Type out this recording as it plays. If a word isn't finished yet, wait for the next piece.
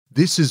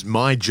This is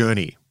my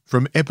journey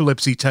from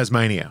Epilepsy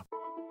Tasmania.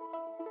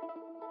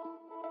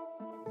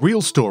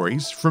 Real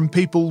stories from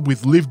people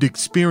with lived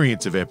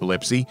experience of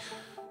epilepsy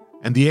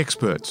and the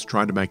experts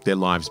trying to make their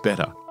lives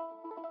better.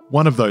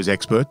 One of those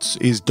experts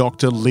is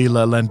Dr.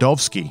 Leela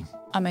Landowski.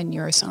 I'm a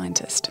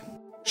neuroscientist.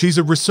 She's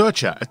a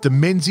researcher at the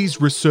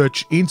Menzies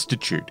Research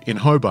Institute in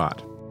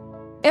Hobart.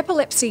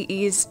 Epilepsy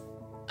is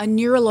a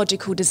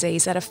neurological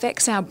disease that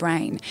affects our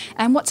brain.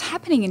 And what's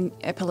happening in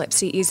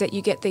epilepsy is that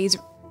you get these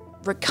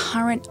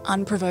recurrent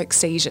unprovoked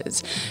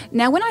seizures.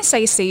 Now, when I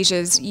say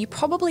seizures, you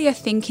probably are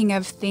thinking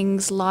of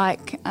things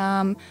like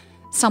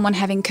someone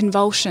having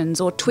convulsions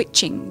or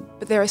twitching,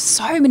 but there are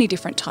so many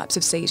different types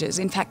of seizures.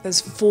 In fact,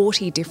 there's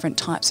 40 different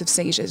types of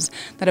seizures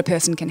that a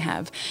person can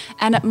have.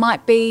 And it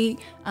might be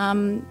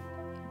that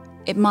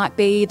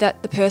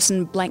the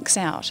person blanks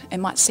out. It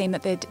might seem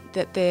that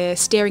they're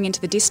staring into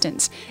the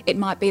distance. It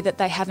might be that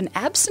they have an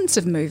absence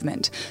of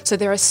movement. So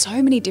there are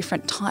so many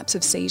different types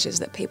of seizures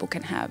that people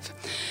can have.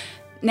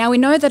 Now, we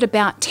know that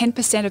about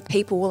 10% of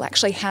people will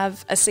actually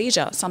have a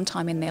seizure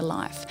sometime in their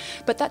life,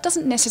 but that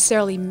doesn't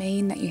necessarily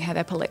mean that you have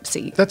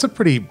epilepsy. That's a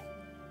pretty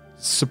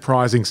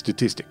surprising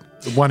statistic.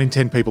 1 in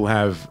 10 people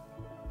have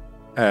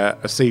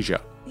a seizure.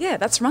 Yeah,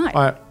 that's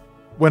right.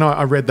 When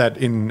I read that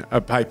in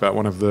a paper,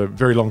 one of the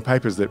very long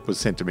papers that was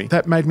sent to me,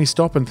 that made me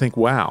stop and think,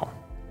 wow,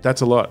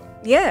 that's a lot.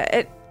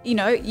 Yeah,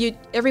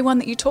 everyone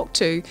that you talk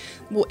to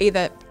will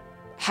either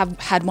have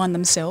had one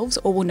themselves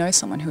or will know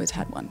someone who has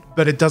had one.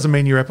 But it doesn't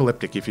mean you're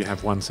epileptic if you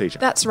have one seizure.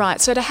 That's right.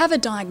 So to have a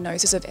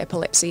diagnosis of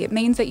epilepsy, it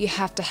means that you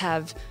have to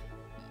have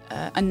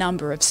a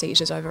number of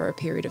seizures over a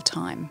period of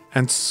time.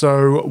 And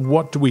so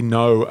what do we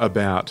know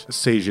about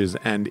seizures,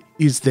 and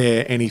is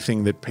there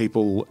anything that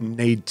people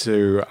need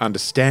to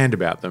understand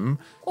about them?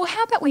 Well,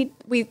 how about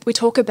we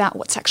talk about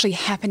what's actually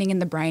happening in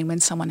the brain when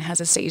someone has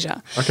a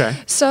seizure? Okay.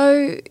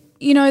 So,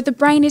 the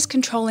brain is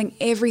controlling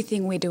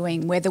everything we're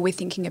doing, whether we're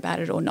thinking about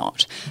it or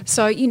not.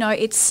 So,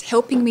 it's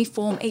helping me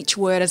form each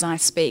word as I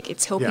speak.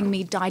 It's helping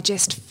me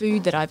digest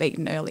food that I've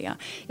eaten earlier.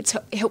 It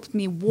helps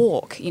me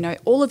walk,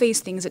 all of these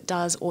things it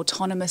does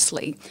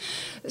autonomously.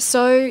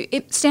 So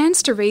it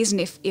stands to reason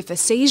if a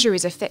seizure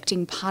is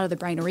affecting part of the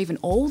brain or even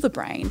all the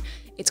brain,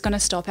 it's going to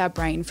stop our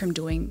brain from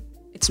doing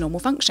its normal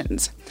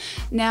functions.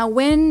 Now,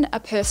 when a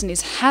person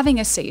is having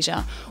a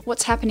seizure,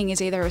 what's happening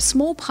is either a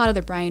small part of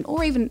the brain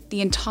or even the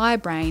entire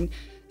brain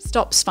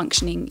stops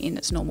functioning in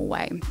its normal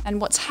way.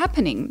 And what's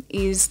happening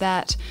is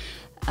that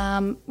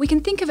we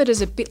can think of it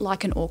as a bit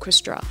like an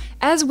orchestra.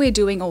 As we're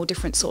doing all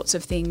different sorts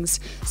of things,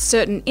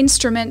 certain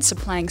instruments are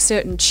playing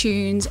certain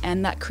tunes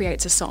and that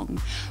creates a song.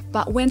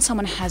 But when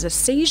someone has a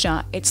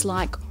seizure, it's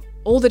like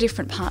all the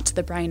different parts of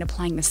the brain are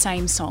playing the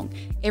same song.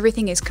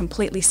 Everything is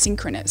completely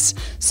synchronous.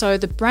 So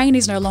the brain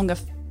is no longer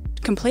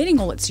completing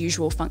all its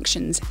usual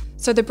functions.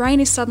 So the brain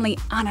is suddenly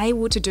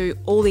unable to do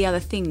all the other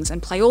things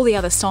and play all the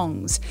other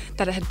songs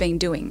that it had been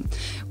doing,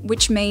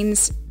 which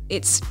means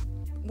it's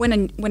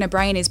when a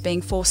brain is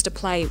being forced to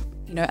play,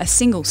 a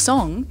single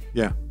song,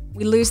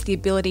 we lose the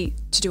ability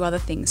to do other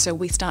things. So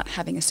we start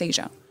having a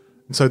seizure.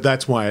 So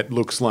that's why it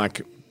looks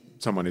like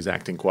someone is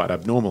acting quite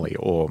abnormally,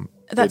 or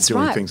they're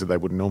doing things that they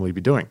wouldn't normally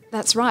be doing.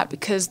 That's right,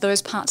 because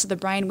those parts of the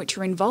brain which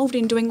are involved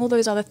in doing all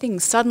those other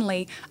things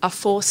suddenly are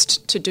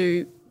forced to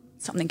do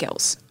something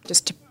else,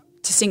 just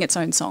to sing its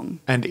own song.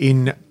 And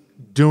in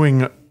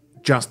doing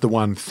just the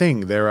one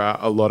thing, there are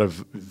a lot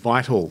of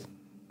vital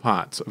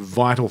parts,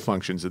 vital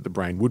functions that the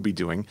brain would be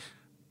doing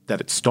that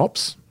it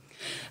stops.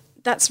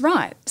 That's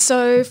right.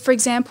 So, for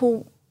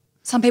example,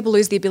 some people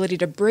lose the ability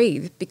to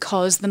breathe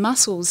because the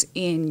muscles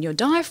in your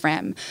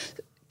diaphragm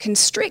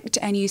constrict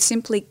and you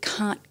simply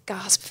can't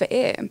gasp for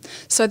air.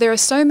 So there are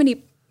so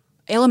many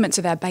elements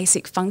of our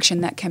basic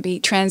function that can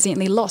be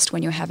transiently lost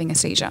when you're having a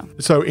seizure.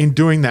 So in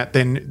doing that,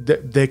 then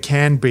there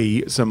can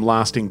be some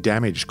lasting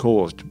damage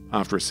caused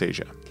after a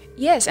seizure.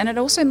 Yes, and it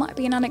also might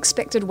be in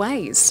unexpected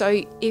ways.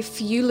 So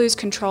if you lose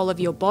control of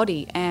your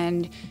body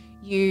and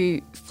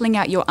you fling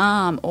out your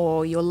arm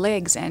or your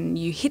legs and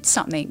you hit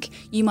something,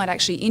 you might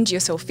actually injure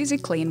yourself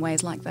physically in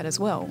ways like that as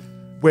well.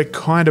 We're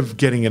kind of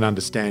getting an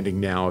understanding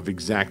now of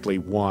exactly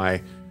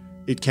why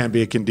it can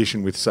be a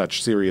condition with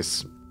such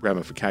serious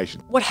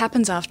ramifications. What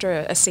happens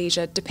after a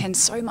seizure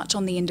depends so much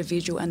on the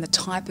individual and the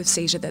type of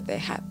seizure that they're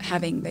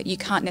having that you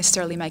can't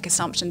necessarily make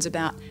assumptions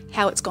about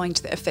how it's going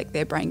to affect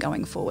their brain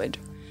going forward.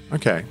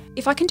 Okay.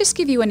 If I can just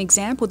give you an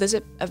example, there's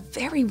a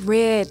very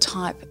rare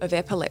type of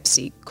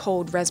epilepsy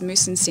called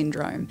Rasmussen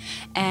syndrome,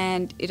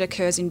 and it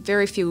occurs in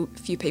very few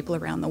people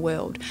around the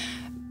world.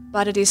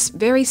 But it is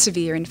very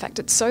severe. In fact,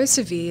 it's so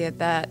severe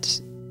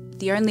that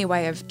the only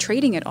way of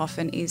treating it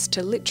often is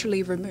to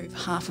literally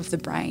remove half of the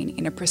brain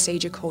in a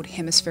procedure called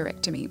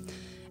hemispherectomy.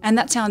 And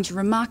that sounds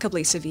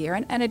remarkably severe,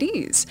 and it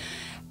is.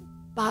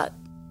 But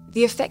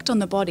the effect on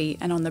the body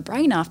and on the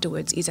brain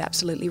afterwards is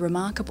absolutely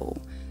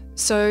remarkable.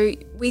 So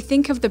we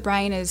think of the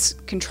brain as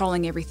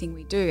controlling everything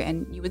we do,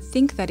 and you would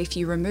think that if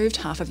you removed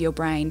half of your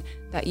brain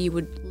that you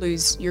would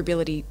lose your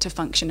ability to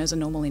function as a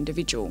normal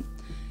individual.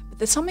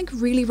 there's something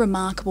really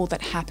remarkable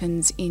that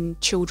happens in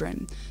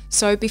children.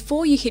 So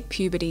before you hit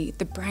puberty,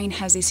 the brain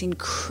has this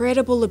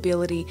incredible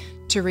ability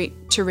to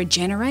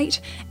regenerate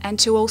and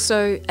to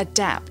also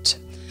adapt.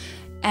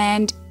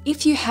 And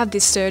if you have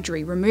this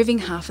surgery, removing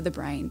half of the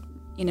brain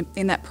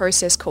in that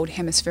process called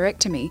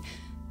hemispherectomy,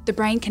 the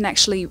brain can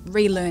actually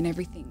relearn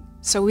everything.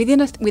 So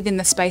within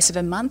the space of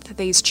a month,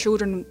 these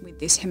children with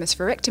this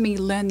hemispherectomy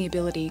learn the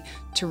ability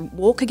to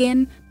walk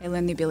again, they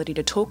learn the ability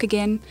to talk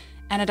again,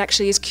 and it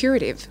actually is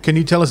curative. Can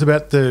you tell us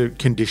about the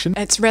condition?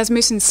 It's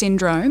Rasmussen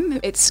syndrome.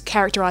 It's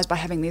characterised by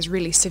having these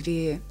really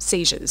severe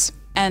seizures,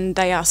 and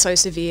they are so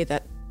severe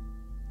that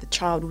the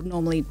child would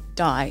normally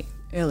die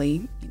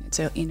early,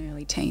 in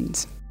early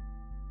teens.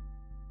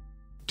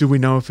 Do we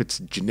know if it's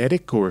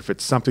genetic or if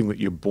it's something that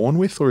you're born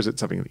with, or is it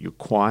something that you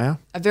acquire?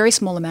 A very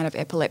small amount of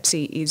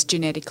epilepsy is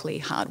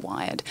genetically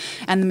hardwired,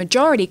 and the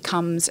majority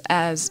comes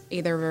as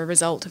either a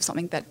result of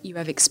something that you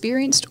have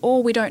experienced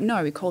or we don't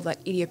know. We call that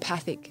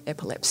idiopathic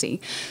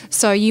epilepsy.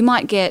 So you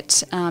might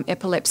get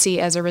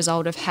epilepsy as a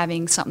result of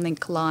having something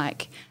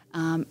like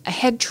a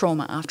head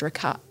trauma after a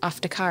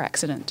car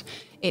accident.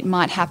 It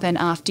might happen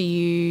after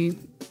you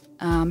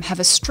have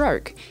a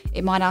stroke.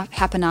 It might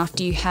happen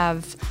after you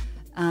have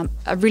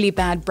a really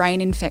bad brain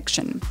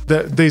infection.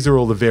 These are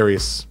all the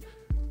various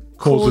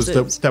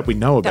causes that we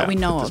know about. That we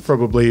know of.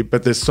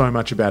 But there's so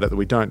much about it that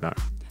we don't know.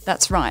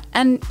 That's right.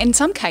 And in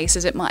some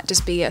cases, it might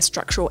just be a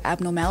structural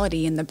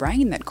abnormality in the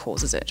brain that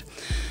causes it.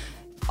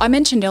 I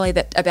mentioned earlier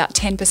that about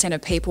 10%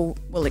 of people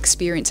will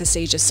experience a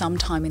seizure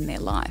sometime in their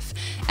life.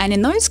 And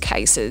in those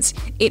cases,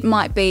 it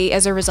might be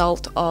as a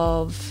result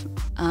of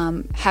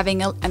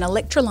having an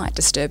electrolyte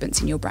disturbance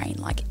in your brain.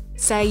 Like,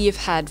 say you've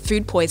had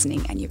food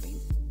poisoning and you've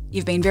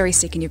been very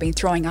sick and you've been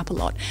throwing up a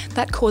lot.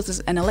 That causes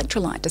an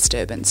electrolyte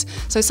disturbance.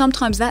 So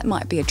sometimes that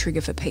might be a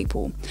trigger for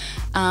people.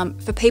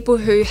 For people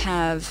who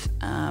have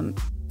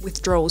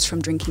withdrawals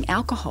from drinking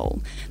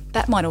alcohol,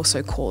 that might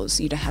also cause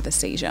you to have a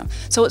seizure.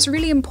 So it's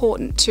really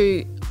important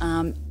to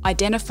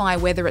identify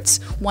whether it's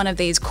one of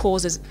these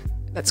causes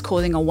that's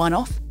causing a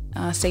one-off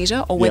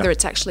seizure or whether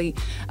it's actually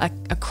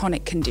a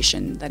chronic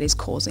condition that is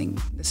causing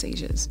the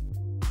seizures.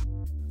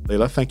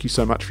 Leela, thank you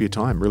so much for your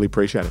time. Really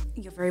appreciate it.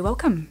 You're very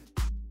welcome.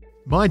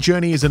 My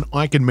Journey is an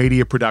Icon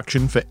Media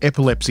production for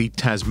Epilepsy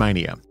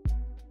Tasmania.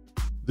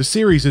 The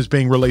series is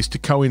being released to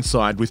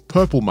coincide with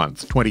Purple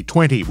Month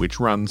 2020, which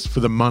runs for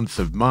the month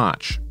of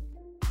March.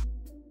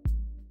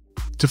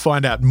 To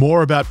find out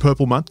more about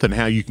Purple Month and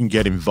how you can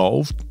get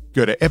involved,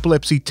 go to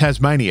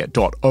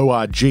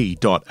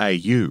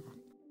epilepsytasmania.org.au.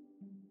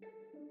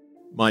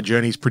 My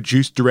Journey is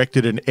produced,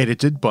 directed and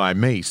edited by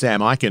me,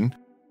 Sam Icon.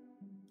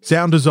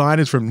 Sound design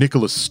is from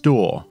Nicholas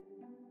Storr.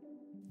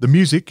 The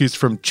music is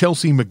from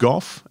Chelsea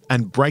McGough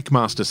and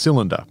Breakmaster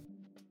Cylinder.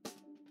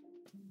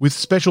 With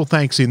special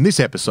thanks in this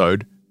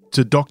episode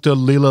to Dr.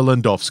 Leela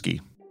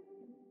Landowski.